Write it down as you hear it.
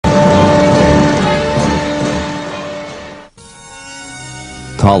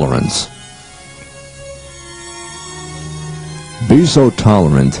Tolerance. Be so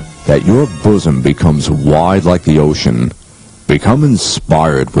tolerant that your bosom becomes wide like the ocean. Become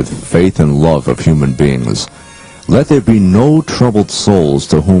inspired with faith and love of human beings. Let there be no troubled souls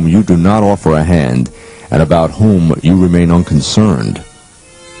to whom you do not offer a hand, and about whom you remain unconcerned.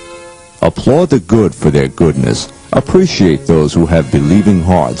 Applaud the good for their goodness. Appreciate those who have believing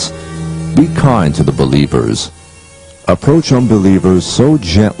hearts. Be kind to the believers. Approach unbelievers so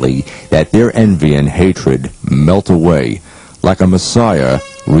gently that their envy and hatred melt away. Like a Messiah,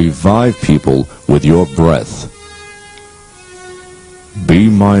 revive people with your breath. Be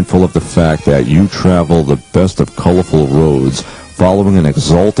mindful of the fact that you travel the best of colorful roads, following an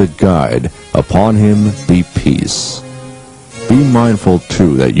exalted guide. Upon him be peace. Be mindful,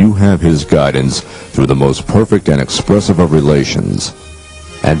 too, that you have his guidance through the most perfect and expressive of relations.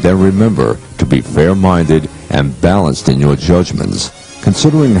 And then remember to be fair-minded and balanced in your judgments,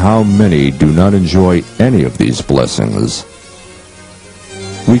 considering how many do not enjoy any of these blessings.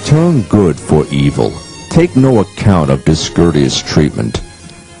 Return good for evil. Take no account of discourteous treatment.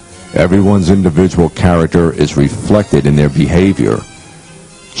 Everyone's individual character is reflected in their behavior.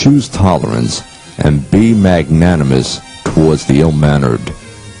 Choose tolerance and be magnanimous towards the ill-mannered.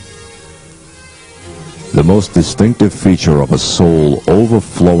 The most distinctive feature of a soul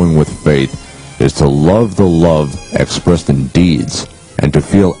overflowing with faith is to love the love expressed in deeds, and to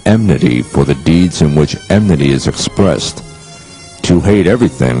feel enmity for the deeds in which enmity is expressed. To hate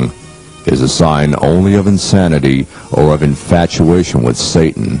everything is a sign only of insanity or of infatuation with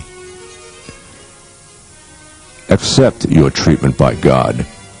Satan. Accept your treatment by God.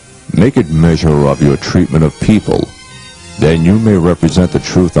 Make it measure of your treatment of people. Then you may represent the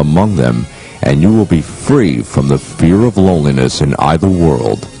truth among them, and you will be free from the fear of loneliness in either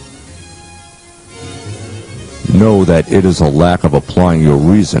world. Know that it is a lack of applying your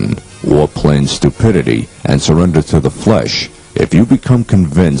reason, or plain stupidity, and surrender to the flesh, if you become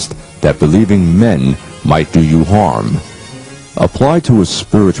convinced that believing men might do you harm. Apply to a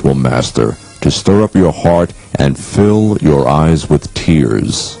spiritual master to stir up your heart and fill your eyes with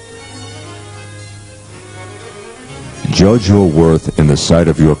tears. Judge your worth in the sight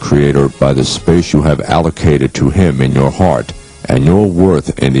of your Creator by the space you have allocated to Him in your heart, and your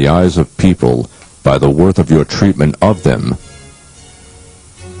worth in the eyes of people by the worth of your treatment of them.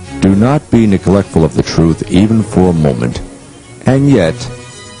 Do not be neglectful of the truth even for a moment, and yet,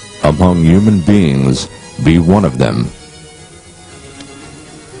 among human beings, be one of them.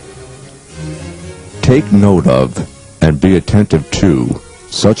 Take note of, and be attentive to,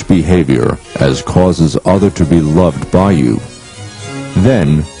 such behavior as causes others to be loved by you.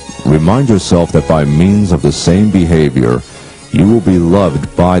 Then, remind yourself that by means of the same behavior, you will be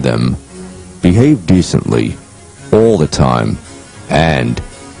loved by them. Behave decently, all the time, and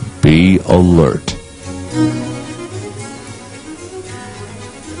be alert.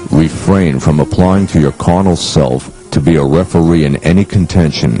 Refrain from applying to your carnal self to be a referee in any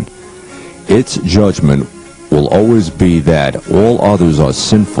contention. Its judgment will always be that all others are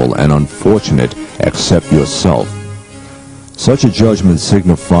sinful and unfortunate except yourself. Such a judgment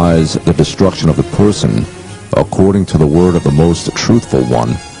signifies the destruction of the person, according to the word of the most truthful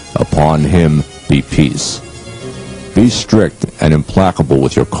one. Upon him be peace. Be strict and implacable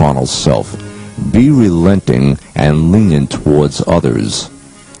with your carnal self. Be relenting and lenient towards others.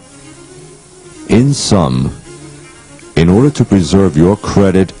 In sum, in order to preserve your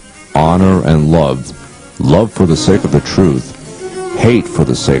credit, honor, and love for the sake of the truth, hate for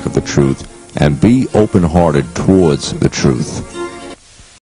the sake of the truth, and be open-hearted towards the truth.